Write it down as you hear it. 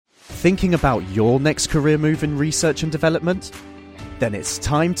thinking about your next career move in research and development? Then it's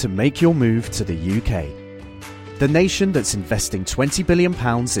time to make your move to the UK. The nation that's investing £20 billion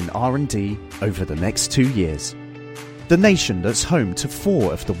in R&D over the next 2 years. The nation that's home to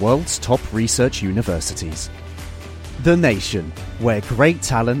 4 of the world's top research universities. The nation where great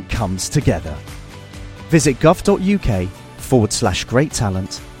talent comes together. Visit gov.uk/great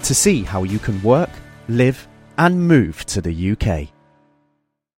talent to see how you can work, live and move to the UK.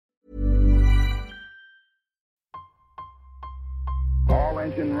 All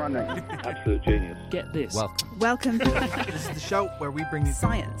engine running. Absolute genius. Get this. Welcome. This is the show where we bring you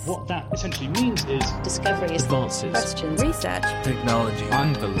Science. What that essentially means is Discoveries. advances. Questions. Research. technology.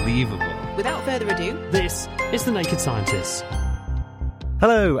 Unbelievable. Without further ado, This is The Naked Scientists.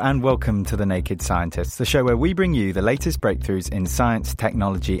 Hello and welcome to The Naked Scientists, the show where we bring you the latest breakthroughs in science,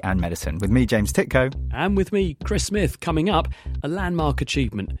 technology and medicine. With me, James Titko. And with me, Chris Smith. Coming up, a landmark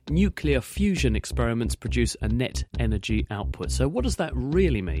achievement. Nuclear fusion experiments produce a net energy output. So what does that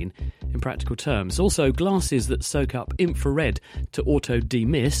really mean in practical terms? Also, glasses that soak up infrared to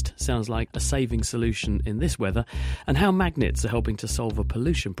auto-demist. Sounds like a saving solution in this weather. And how magnets are helping to solve a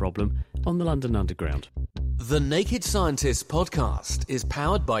pollution problem on the London Underground. The Naked Scientists podcast is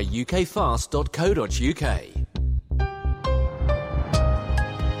powered by ukfast.co.uk.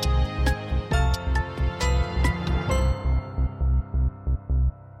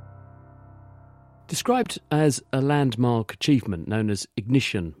 Described as a landmark achievement known as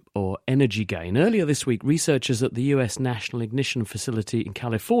ignition or energy gain, earlier this week researchers at the US National Ignition Facility in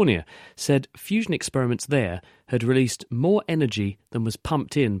California said fusion experiments there had released more energy than was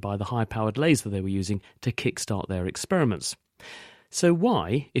pumped in by the high-powered laser they were using to kickstart their experiments. So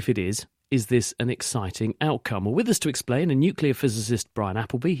why, if it is this an exciting outcome? Well, with us to explain are nuclear physicist Brian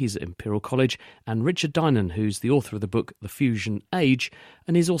Appleby, he's at Imperial College, and Richard Dinan, who's the author of the book The Fusion Age,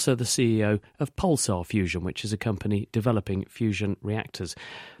 and he's also the CEO of Pulsar Fusion, which is a company developing fusion reactors.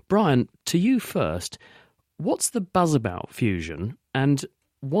 Brian, to you first, what's the buzz about fusion, and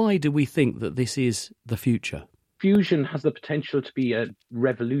why do we think that this is the future? Fusion has the potential to be a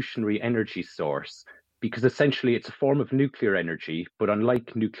revolutionary energy source, because essentially it's a form of nuclear energy, but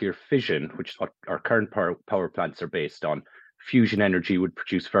unlike nuclear fission, which is what our current power plants are based on, fusion energy would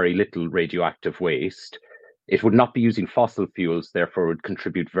produce very little radioactive waste. It would not be using fossil fuels, therefore would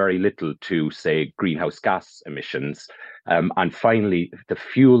contribute very little to, say, greenhouse gas emissions. And finally, the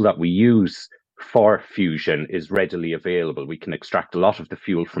fuel that we use for fusion is readily available. We can extract a lot of the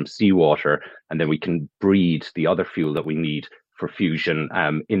fuel from seawater, and then we can breed the other fuel that we need for fusion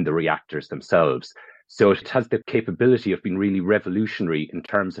in the reactors themselves. So it has the capability of being really revolutionary in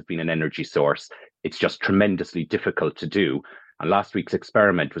terms of being an energy source. It's just tremendously difficult to do. And last week's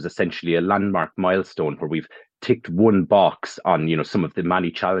experiment was essentially a landmark milestone where we've ticked one box on, some of the many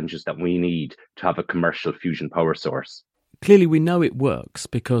challenges that we need to have a commercial fusion power source. Clearly we know it works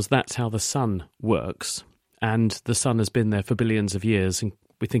because that's how the sun works, and the sun has been there for billions of years, and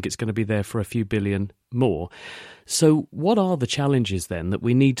we think it's going to be there for a few billion more. So what are the challenges then that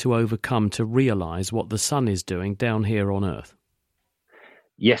we need to overcome to realise what the sun is doing down here on Earth?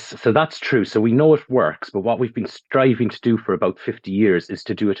 Yes, so that's true. So we know it works, but what we've been striving to do for about 50 years is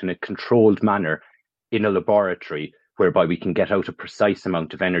to do it in a controlled manner in a laboratory, whereby we can get out a precise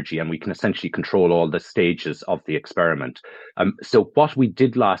amount of energy and we can essentially control all the stages of the experiment. So what we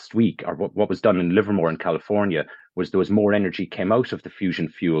did last week, or what was done in Livermore in California, was there was more energy came out of the fusion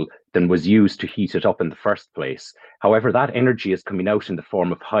fuel than was used to heat it up in the first place. However, that energy is coming out in the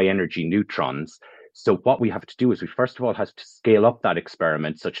form of high energy neutrons. So what we have to do is we first of all have to scale up that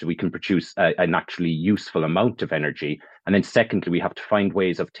experiment such that we can produce an actually useful amount of energy. And then secondly, we have to find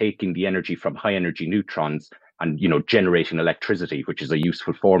ways of taking the energy from high energy neutrons and, generating electricity, which is a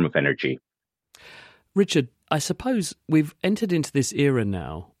useful form of energy. Richard, I suppose we've entered into this era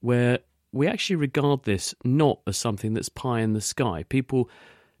now where we actually regard this not as something that's pie in the sky. People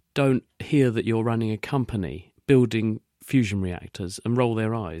don't hear that you're running a company building fusion reactors and roll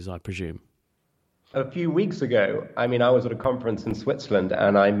their eyes, I presume. A few weeks ago, I was at a conference in Switzerland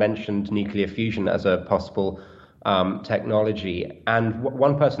and I mentioned nuclear fusion as a possible technology. And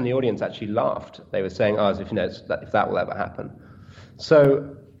one person in the audience actually laughed. They were saying, as if, if that will ever happen.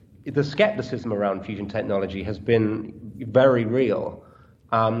 So the skepticism around fusion technology has been very real.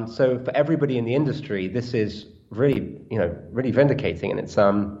 So for everybody in the industry, this is really, really vindicating. And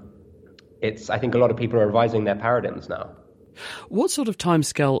it's I think a lot of people are revising their paradigms now. What sort of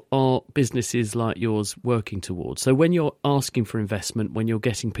timescale are businesses like yours working towards? So when you're asking for investment, when you're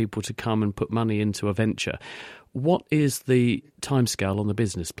getting people to come and put money into a venture, what is the timescale on the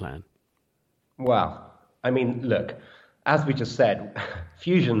business plan? Well, look, as we just said,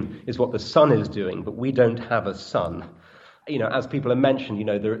 fusion is what the sun is doing, but we don't have a sun. As people have mentioned,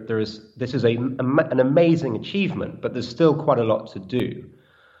 this is an amazing achievement, but there's still quite a lot to do.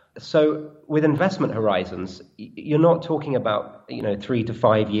 So with investment horizons, you're not talking about 3 to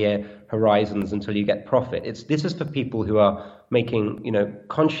 5 year horizons until you get profit. This is for people who are making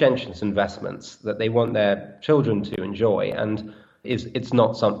conscientious investments that they want their children to enjoy, and it's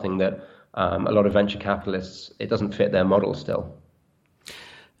not something that a lot of venture capitalists, it doesn't fit their model still.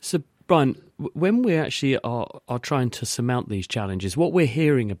 So Brian, when we actually are trying to surmount these challenges, what we're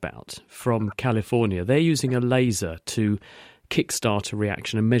hearing about from California, they're using a laser to kickstart a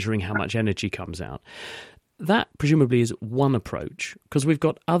reaction and measuring how much energy comes out. That presumably is one approach, because we've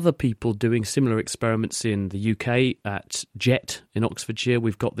got other people doing similar experiments in the UK at JET in Oxfordshire.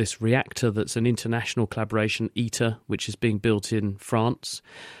 We've got this reactor that's an international collaboration, ITER, which is being built in France.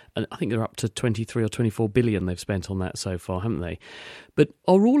 And I think they're up to 23 or 24 billion they've spent on that so far, haven't they? But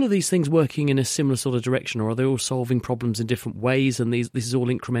are all of these things working in a similar sort of direction, or are they all solving problems in different ways, and this is all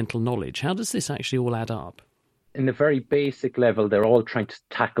incremental knowledge? How does this actually all add up? In a very basic level, they're all trying to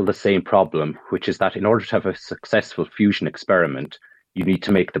tackle the same problem, which is that in order to have a successful fusion experiment, you need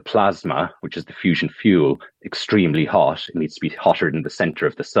to make the plasma, which is the fusion fuel, extremely hot. It needs to be hotter than the center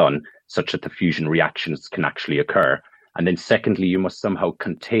of the sun, such that the fusion reactions can actually occur. And then secondly, you must somehow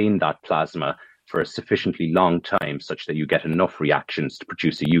contain that plasma for a sufficiently long time, such that you get enough reactions to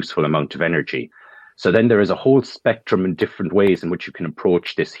produce a useful amount of energy. So then there is a whole spectrum in different ways in which you can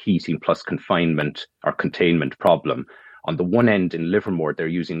approach this heating plus confinement or containment problem. On the one end in Livermore, they're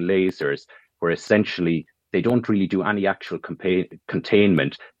using lasers where essentially they don't really do any actual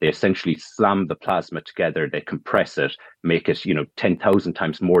containment. They essentially slam the plasma together, they compress it, make it 10,000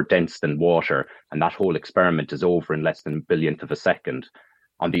 times more dense than water, and that whole experiment is over in less than a billionth of a second.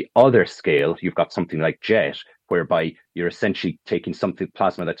 On the other scale, you've got something like JET, whereby you're essentially taking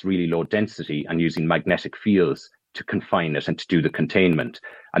plasma that's really low density and using magnetic fields to confine it and to do the containment.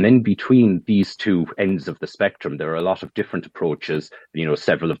 And then between these two ends of the spectrum, there are a lot of different approaches.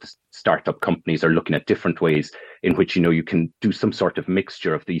 Several of the startup companies are looking at different ways in which, you can do some sort of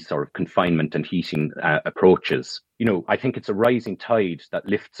mixture of these sort of confinement and heating approaches. I think it's a rising tide that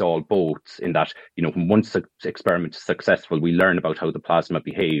lifts all boats in that, once the experiment is successful, we learn about how the plasma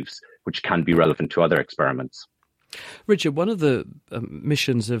behaves, which can be relevant to other experiments. Richard, one of the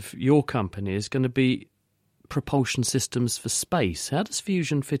missions of your company is going to be propulsion systems for space. How does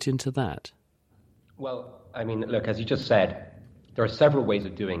fusion fit into that? Well, look, as you just said, there are several ways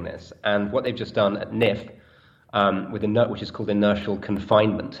of doing this. And what they've just done at NIF, which is called inertial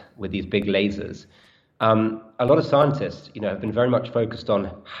confinement with these big lasers, a lot of scientists, have been very much focused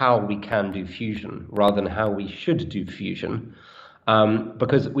on how we can do fusion rather than how we should do fusion.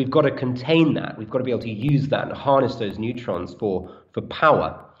 Because we've got to contain that. We've got to be able to use that and harness those neutrons for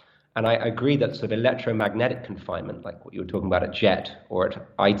power. And I agree that sort of electromagnetic confinement, like what you were talking about at JET or at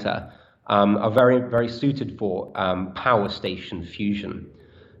ITER, are very, very suited for power station fusion.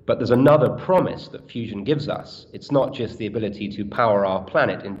 But there's another promise that fusion gives us. It's not just the ability to power our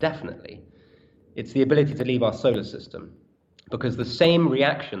planet indefinitely. It's the ability to leave our solar system. Because the same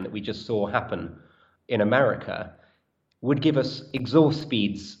reaction that we just saw happen in America would give us exhaust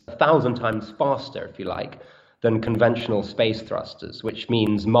speeds 1,000 times faster, if you like, than conventional space thrusters, which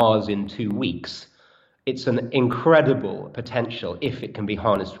means Mars in 2 weeks. It's an incredible potential if it can be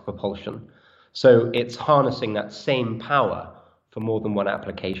harnessed for propulsion. So it's harnessing that same power for more than one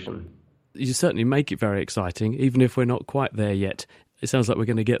application. You certainly make it very exciting, even if we're not quite there yet. It sounds like we're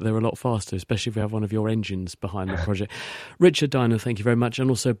going to get there a lot faster, especially if we have one of your engines behind the project. Richard Diner, thank you very much, and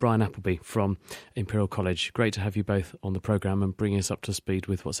also Brian Appleby from Imperial College. Great to have you both on the programme and bringing us up to speed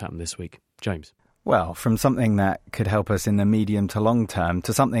with what's happened this week. James. Well, from something that could help us in the medium to long term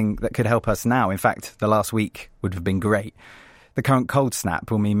to something that could help us now. In fact, the last week would have been great. The current cold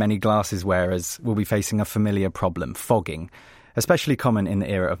snap will mean many glasses wearers will be facing a familiar problem, fogging. Especially common in the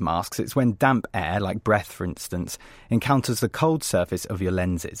era of masks, it's when damp air, like breath for instance, encounters the cold surface of your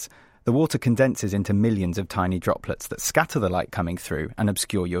lenses. The water condenses into millions of tiny droplets that scatter the light coming through and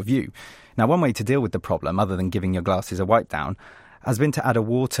obscure your view. Now, one way to deal with the problem, other than giving your glasses a wipe down, has been to add a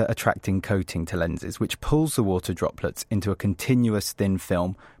water-attracting coating to lenses, which pulls the water droplets into a continuous thin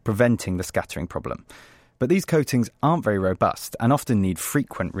film, preventing the scattering problem. But these coatings aren't very robust and often need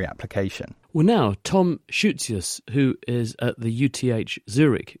frequent reapplication. Well, now, Tom Schutzius, who is at the UTH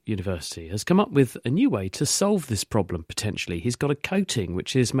Zurich University, has come up with a new way to solve this problem, potentially. He's got a coating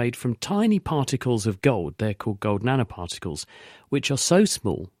which is made from tiny particles of gold. They're called gold nanoparticles, which are so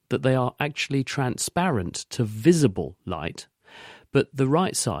small that they are actually transparent to visible light, but the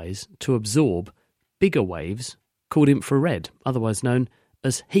right size to absorb bigger waves called infrared, otherwise known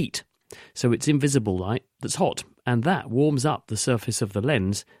as heat. So it's invisible light that's hot, and that warms up the surface of the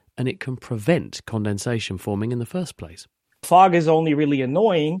lens, and it can prevent condensation forming in the first place. Fog is only really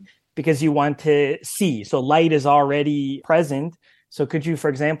annoying because you want to see. So light is already present. So could you, for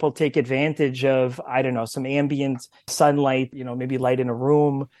example, take advantage of, I don't know, some ambient sunlight, maybe light in a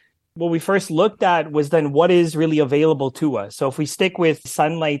room? What we first looked at was then what is really available to us. So if we stick with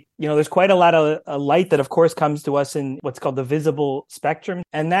sunlight, there's quite a lot of light that, of course, comes to us in what's called the visible spectrum.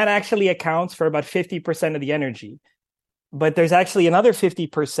 And that actually accounts for about 50% of the energy. But there's actually another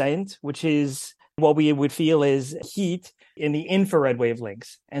 50%, which is what we would feel is heat in the infrared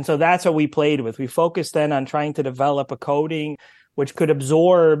wavelengths. And so that's what we played with. We focused then on trying to develop a coating which could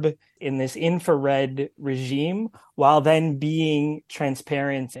absorb in this infrared regime while then being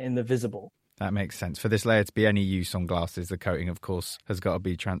transparent in the visible. That makes sense. For this layer to be any use on glasses, the coating, of course, has got to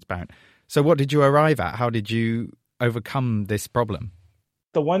be transparent. So what did you arrive at? How did you overcome this problem?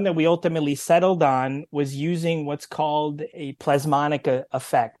 The one that we ultimately settled on was using what's called a plasmonic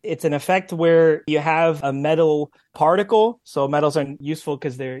effect. It's an effect where you have a metal particle. So metals are useful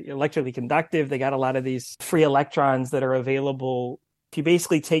because they're electrically conductive. They got a lot of these free electrons that are available. If you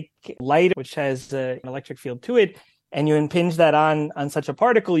basically take light, which has an electric field to it, and you impinge that on such a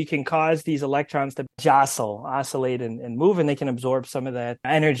particle, you can cause these electrons to jostle, oscillate, and move, and they can absorb some of that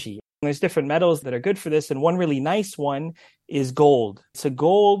energy. There's different metals that are good for this, and one really nice one is gold. So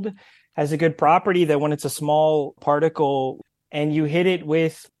gold has a good property that when it's a small particle and you hit it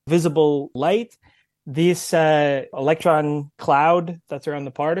with visible light, this electron cloud that's around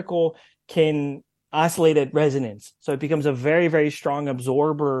the particle can oscillate at resonance. So it becomes a very, very strong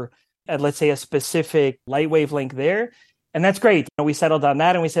absorber at, let's say, a specific light wavelength there. And that's great. We settled on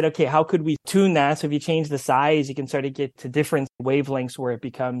that and we said, okay, how could we tune that? So if you change the size, you can start to get to different wavelengths where it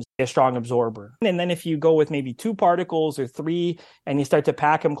becomes a strong absorber. And then if you go with maybe 2 particles or 3 and you start to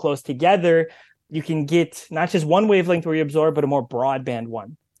pack them close together, you can get not just one wavelength where you absorb, but a more broadband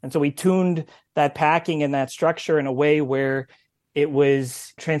one. And so we tuned that packing and that structure in a way where it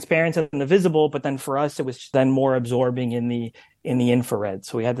was transparent in the visible, but then for us, it was then more absorbing in the infrared.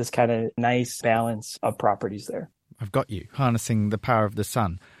 So we had this kind of nice balance of properties there. I've got you, harnessing the power of the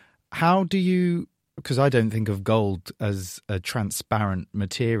sun. How do you, because I don't think of gold as a transparent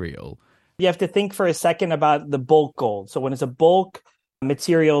material. You have to think for a second about the bulk gold. So when it's a bulk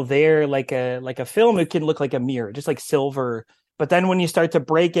material there, like a film, it can look like a mirror, just like silver. But then when you start to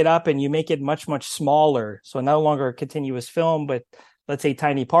break it up and you make it much, much smaller, so no longer a continuous film, but let's say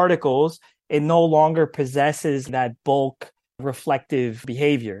tiny particles, it no longer possesses that bulk reflective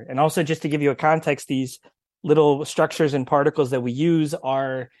behavior. And also just to give you a context, these little structures and particles that we use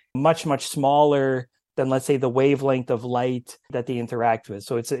are much, much smaller than, let's say, the wavelength of light that they interact with.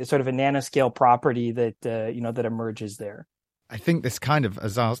 So it's sort of a nanoscale property that, that emerges there. I think this kind of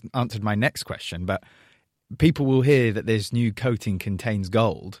has answered my next question, but people will hear that this new coating contains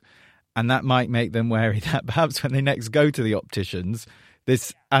gold, and that might make them wary that perhaps when they next go to the opticians,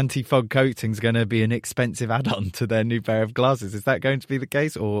 this anti-fog coating is going to be an expensive add-on to their new pair of glasses. Is that going to be the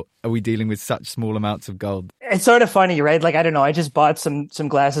case, or are we dealing with such small amounts of gold? It's sort of funny, right? Like, I don't know, I just bought some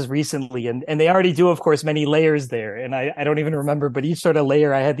glasses recently, and they already do, of course, many layers there. And I don't even remember, but each sort of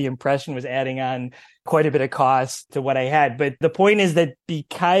layer I had the impression was adding on quite a bit of cost to what I had. But the point is that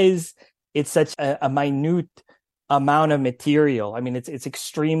because it's such a minute amount of material, I mean, it's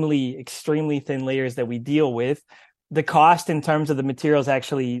extremely, extremely thin layers that we deal with. The cost in terms of the material is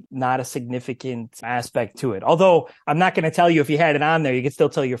actually not a significant aspect to it. Although I'm not going to tell you if you had it on there, you can still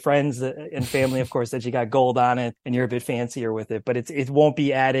tell your friends and family, of course, that you got gold on it and you're a bit fancier with it, but it won't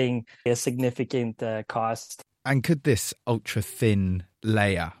be adding a significant cost. And could this ultra thin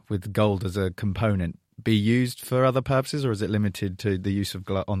layer with gold as a component be used for other purposes, or is it limited to the use of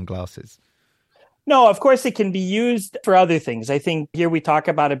on glasses? No, of course it can be used for other things. I think here we talk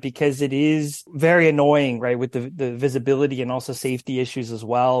about it because it is very annoying, right, with the visibility and also safety issues as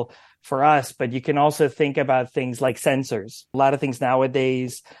well for us. But you can also think about things like sensors. A lot of things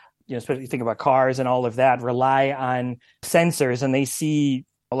nowadays, especially think about cars and all of that, rely on sensors, and they see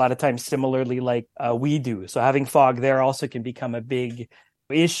a lot of times similarly like we do. So having fog there also can become a big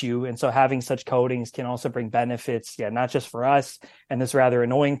issue. And so having such coatings can also bring benefits, not just for us and this rather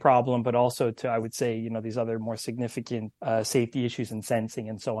annoying problem, but also to, I would say, these other more significant safety issues and sensing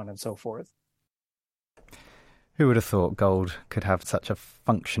and so on and so forth. Who would have thought gold could have such a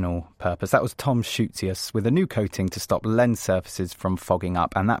functional purpose? That was Tom Schutzius with a new coating to stop lens surfaces from fogging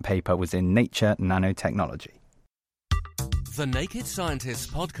up, and that paper was in Nature Nanotechnology. The Naked Scientists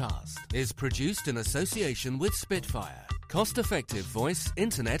podcast is produced in association with Spitfire, Cost-effective voice,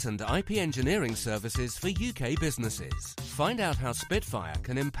 internet and IP engineering services for UK businesses. Find out how Spitfire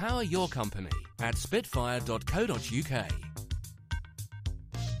can empower your company at spitfire.co.uk.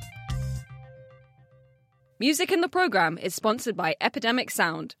 Music in the programme is sponsored by Epidemic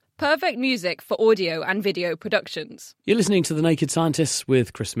Sound. Perfect music for audio and video productions. You're listening to The Naked Scientists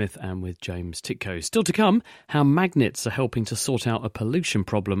with Chris Smith and with James Titko. Still to come, how magnets are helping to sort out a pollution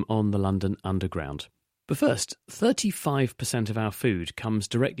problem on the London Underground. But first, 35% of our food comes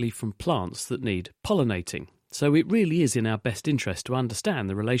directly from plants that need pollinating. So it really is in our best interest to understand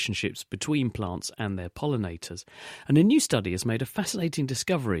the relationships between plants and their pollinators. And a new study has made a fascinating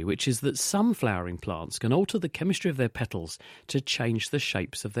discovery, which is that some flowering plants can alter the chemistry of their petals to change the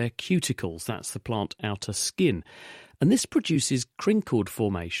shapes of their cuticles. That's the plant outer skin. And this produces crinkled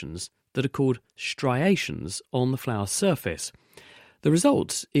formations that are called striations on the flower surface. The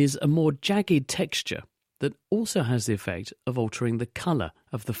result is a more jagged texture that also has the effect of altering the colour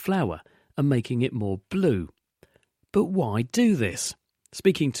of the flower and making it more blue. But why do this?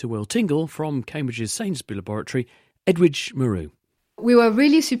 Speaking to Will Tingle from Cambridge's Sainsbury Laboratory, Edwidge Maru. We were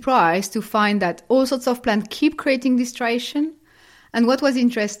really surprised to find that all sorts of plants keep creating this striation. And what was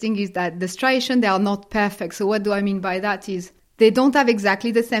interesting is that the striation, they are not perfect. So what do I mean by that is they don't have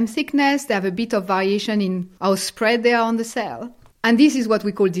exactly the same thickness. They have a bit of variation in how spread they are on the cell. And this is what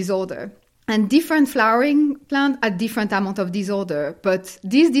we call disorder. And different flowering plants have different amount of disorder, but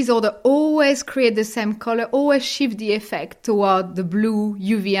this disorder always create the same color, always shift the effect toward the blue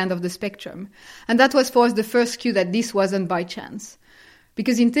UV end of the spectrum. And that was for us the first cue that this wasn't by chance.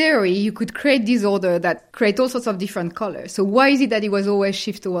 Because in theory, you could create disorder that create all sorts of different colors. So why is it that it was always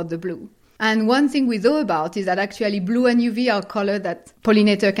shift toward the blue? And one thing we know about is that actually blue and UV are colors that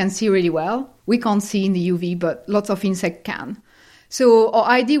pollinator can see really well. We can't see in the UV, but lots of insects can. So our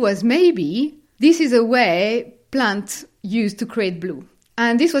idea was maybe this is a way plants use to create blue.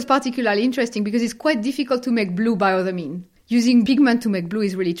 And this was particularly interesting because it's quite difficult to make blue by other means. Using pigment to make blue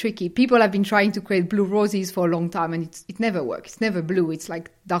is really tricky. People have been trying to create blue roses for a long time and it never works. It's never blue. It's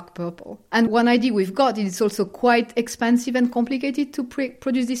like dark purple. And one idea we've got is it's also quite expensive and complicated to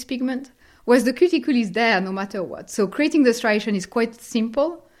produce this pigment, whereas the cuticle is there no matter what. So creating the striation is quite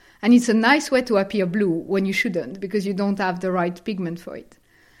simple. And it's a nice way to appear blue when you shouldn't because you don't have the right pigment for it.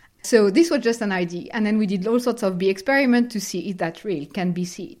 So this was just an idea. And then we did all sorts of bee experiments to see if that real can be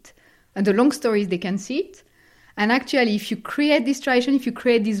see it. And the long story is they can see it. And actually, if you create this striation, if you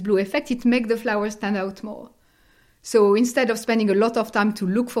create this blue effect, it makes the flowers stand out more. So instead of spending a lot of time to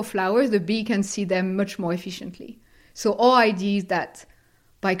look for flowers, the bee can see them much more efficiently. So our idea is that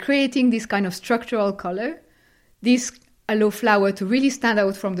by creating this kind of structural color, this allow flower to really stand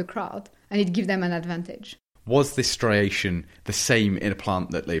out from the crowd and it gives them an advantage. Was this striation the same in a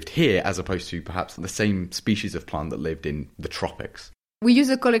plant that lived here as opposed to perhaps the same species of plant that lived in the tropics? We use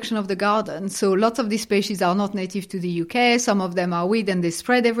a collection of the garden, so lots of these species are not native to the UK. Some of them are weed and they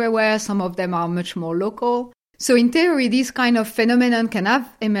spread everywhere. Some of them are much more local. So in theory, this kind of phenomenon can have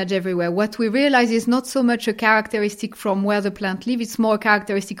emerged everywhere. What we realize is not so much a characteristic from where the plant lives, it's more a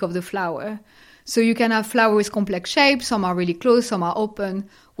characteristic of the flower. So you can have flowers with complex shapes, some are really close, some are open.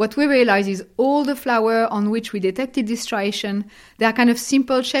 What we realize is all the flowers on which we detected this striation, they are kind of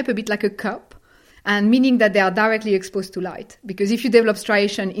simple shape, a bit like a cup, and meaning that they are directly exposed to light. Because if you develop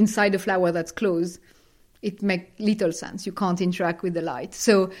striation inside a flower that's closed, it makes little sense. You can't interact with the light.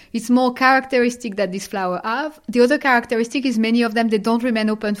 So it's more characteristic that these flowers have. The other characteristic is many of them, they don't remain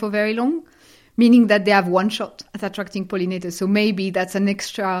open for very long, meaning that they have one shot at attracting pollinators. So maybe that's an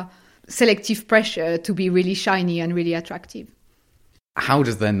extra selective pressure to be really shiny and really attractive. How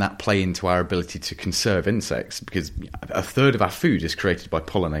does then that play into our ability to conserve insects? Because a third of our food is created by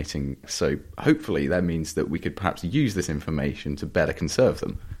pollinating. So hopefully that means that we could perhaps use this information to better conserve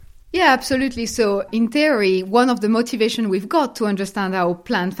them. Yeah, absolutely. So in theory, one of the motivation we've got to understand how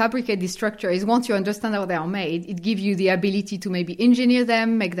plants fabricate this structure is once you understand how they are made, it gives you the ability to maybe engineer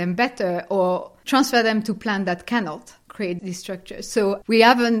them, make them better, or transfer them to plants that cannot create these structures. So we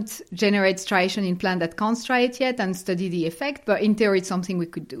haven't generated striation in plants that can't striate yet and study the effect, but in theory it's something we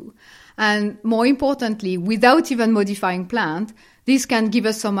could do. And more importantly, without even modifying plant, this can give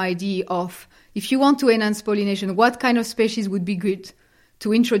us some idea of if you want to enhance pollination, what kind of species would be good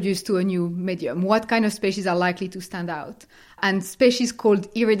to introduce to a new medium, what kind of species are likely to stand out. And species called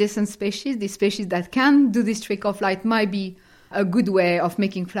iridescent species, the species that can do this trick of light, might be a good way of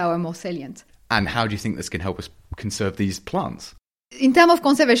making flower more salient. And how do you think this can help us conserve these plants? In terms of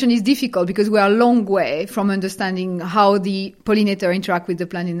conservation, it's difficult because we are a long way from understanding how the pollinator interact with the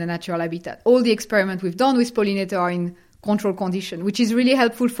plant in the natural habitat. All the experiments we've done with pollinator are in control condition, which is really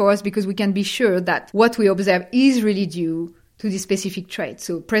helpful for us because we can be sure that what we observe is really due to the specific trait.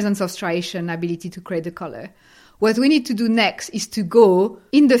 So presence of striation, ability to create the color. What we need to do next is to go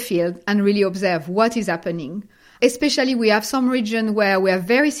in the field and really observe what is happening. Especially we have some region where we have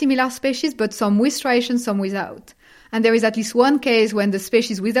very similar species, but some with striation, some without. And there is at least one case when the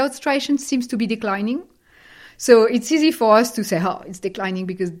species without striation seems to be declining. So it's easy for us to say, oh, it's declining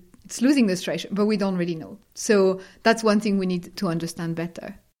because it's losing the striation, but we don't really know. So that's one thing we need to understand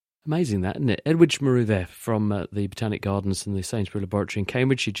better. Amazing that, isn't it? Edwidge Moreau there from the Botanic Gardens and the Sainsbury Laboratory in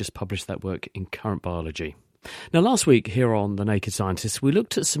Cambridge. She just published that work in Current Biology. Now, last week here on The Naked Scientists, we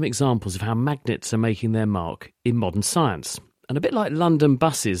looked at some examples of how magnets are making their mark in modern science. And a bit like London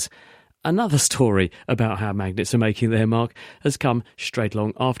buses, another story about how magnets are making their mark has come straight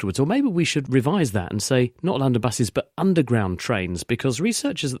along afterwards. Or maybe we should revise that and say not London buses but underground trains, because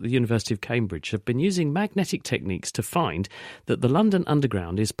researchers at the University of Cambridge have been using magnetic techniques to find that the London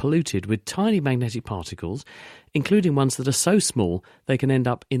Underground is polluted with tiny magnetic particles, including ones that are so small they can end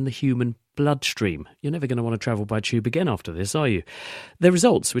up in the human bloodstream. You're never going to want to travel by tube again after this, are you? The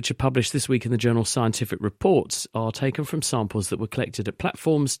results, which are published this week in the journal Scientific Reports, are taken from samples that were collected at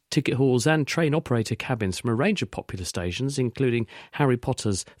platforms, ticket halls and train operator cabins from a range of popular stations, including Harry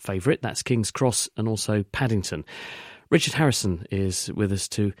Potter's favourite, that's King's Cross, and also Paddington. Richard Harrison is with us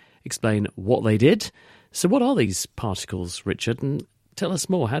to explain what they did. So what are these particles, Richard? And tell us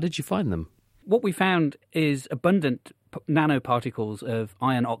more. How did you find them? What we found is abundant nanoparticles of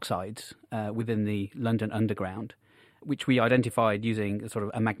iron oxides within the London Underground, which we identified using sort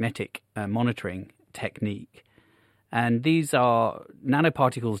of a magnetic monitoring technique. And these are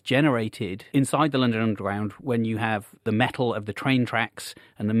nanoparticles generated inside the London Underground when you have the metal of the train tracks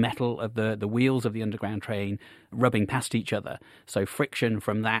and the metal of the wheels of the Underground train rubbing past each other. So friction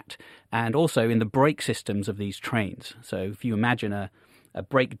from that, and also in the brake systems of these trains. So if you imagine a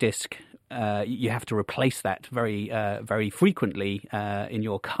brake disc, you have to replace that very frequently in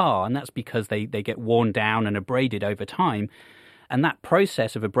your car, and that's because they get worn down and abraded over time. And that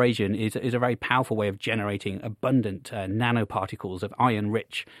process of abrasion is a very powerful way of generating abundant nanoparticles of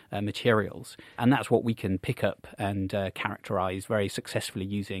iron-rich materials. And that's what we can pick up and characterize very successfully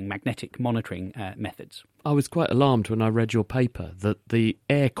using magnetic monitoring methods. I was quite alarmed when I read your paper that the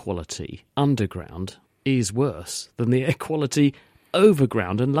air quality underground is worse than the air quality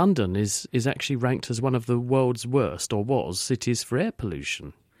overground, and London is actually ranked as one of the world's worst, or was, cities for air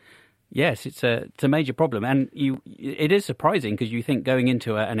pollution. Yes, it's a major problem, and it is surprising because you think going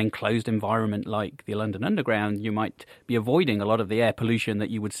into an enclosed environment like the London Underground, you might be avoiding a lot of the air pollution that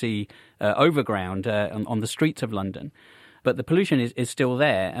you would see overground on the streets of London. But the pollution is still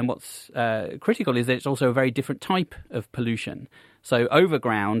there, and what's critical is that it's also a very different type of pollution. So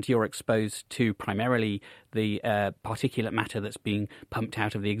overground, you're exposed to primarily the particulate matter that's being pumped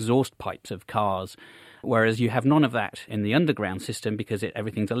out of the exhaust pipes of cars, whereas you have none of that in the underground system because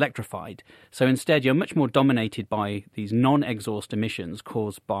everything's electrified. So instead, you're much more dominated by these non-exhaust emissions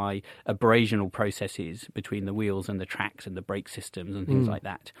caused by abrasional processes between the wheels and the tracks and the brake systems and things like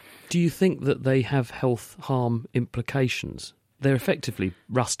that. Do you think that they have health harm implications? They're effectively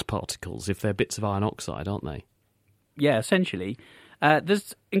rust particles if they're bits of iron oxide, aren't they? Yeah, essentially.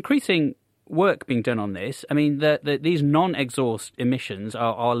 There's increasing work being done on this. I mean, these non-exhaust emissions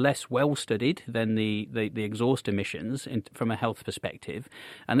are less well studied than the exhaust emissions from a health perspective,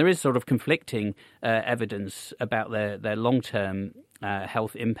 and there is sort of conflicting evidence about their long-term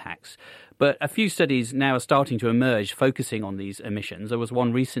health impacts. But a few studies now are starting to emerge focusing on these emissions. There was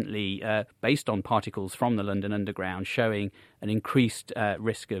one recently based on particles from the London Underground showing an increased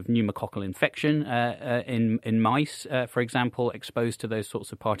risk of pneumococcal infection in mice, for example, exposed to those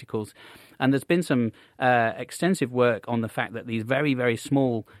sorts of particles. And there's been some extensive work on the fact that these very, very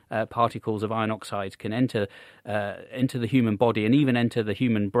small particles of iron oxides can enter the human body and even enter the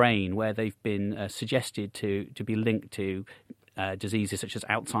human brain, where they've been suggested to be linked to diseases such as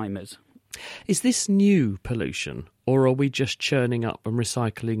Alzheimer's. Is this new pollution, or are we just churning up and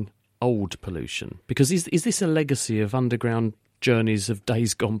recycling old pollution? Because is this a legacy of underground journeys of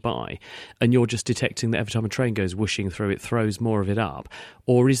days gone by, and you're just detecting that every time a train goes whooshing through, it throws more of it up?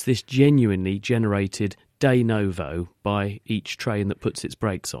 Or is this genuinely generated de novo by each train that puts its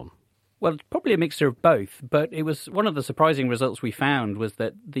brakes on? Well, probably a mixture of both, but it was one of the surprising results we found was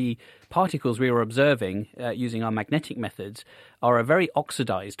that the particles we were observing using our magnetic methods are a very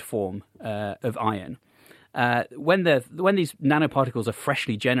oxidized form of iron. When these nanoparticles are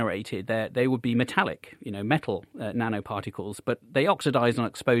freshly generated, they would be metallic, metal nanoparticles, but they oxidize on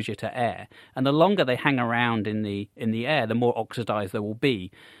exposure to air. And the longer they hang around in the air, the more oxidized they will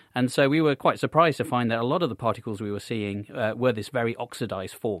be. And so we were quite surprised to find that a lot of the particles we were seeing were this very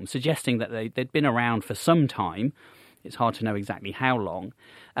oxidized form, suggesting that they'd been around for some time. It's hard to know exactly how long,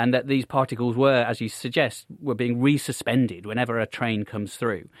 and that these particles were, as you suggest, were being resuspended whenever a train comes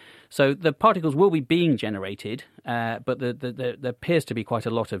through. So the particles will be being generated, but there appears to be quite a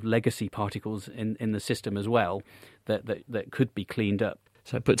lot of legacy particles in the system as well that could be cleaned up.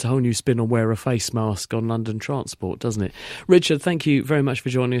 So it puts a whole new spin on wear a face mask on London transport, doesn't it? Richard, thank you very much for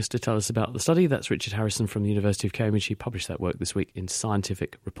joining us to tell us about the study. That's Richard Harrison from the University of Cambridge. He published that work this week in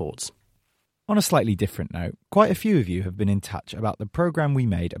Scientific Reports. On a slightly different note, quite a few of you have been in touch about the programme we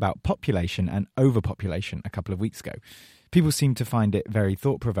made about population and overpopulation a couple of weeks ago. People seem to find it very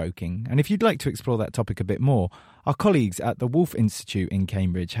thought-provoking, and if you'd like to explore that topic a bit more, our colleagues at the Wolf Institute in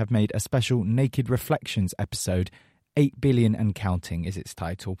Cambridge have made a special Naked Reflections episode, 8 Billion and Counting is its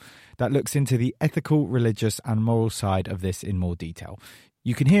title, that looks into the ethical, religious and moral side of this in more detail.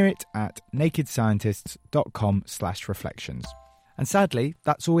 You can hear it at nakedscientists.com/reflections. And sadly,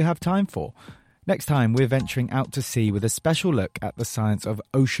 that's all we have time for. Next time, we're venturing out to sea with a special look at the science of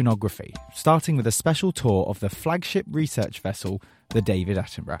oceanography, starting with a special tour of the flagship research vessel, the David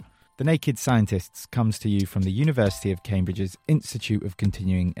Attenborough. The Naked Scientists comes to you from the University of Cambridge's Institute of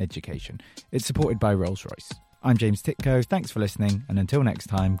Continuing Education. It's supported by Rolls-Royce. I'm James Titko, thanks for listening, and until next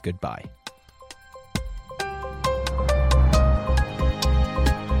time, goodbye.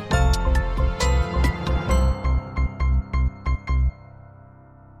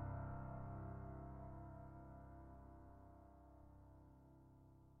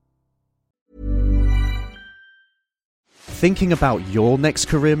 Thinking about your next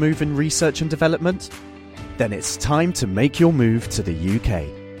career move in research and development? Then it's time to make your move to the UK.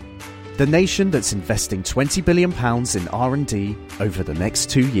 The nation that's investing £20 billion in R&D over the next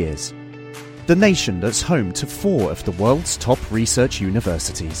 2 years. The nation that's home to 4 of the world's top research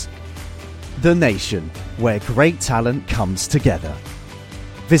universities. The nation where great talent comes together.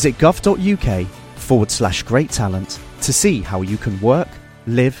 Visit gov.uk/great talent to see how you can work,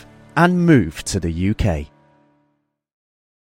 live and move to the UK.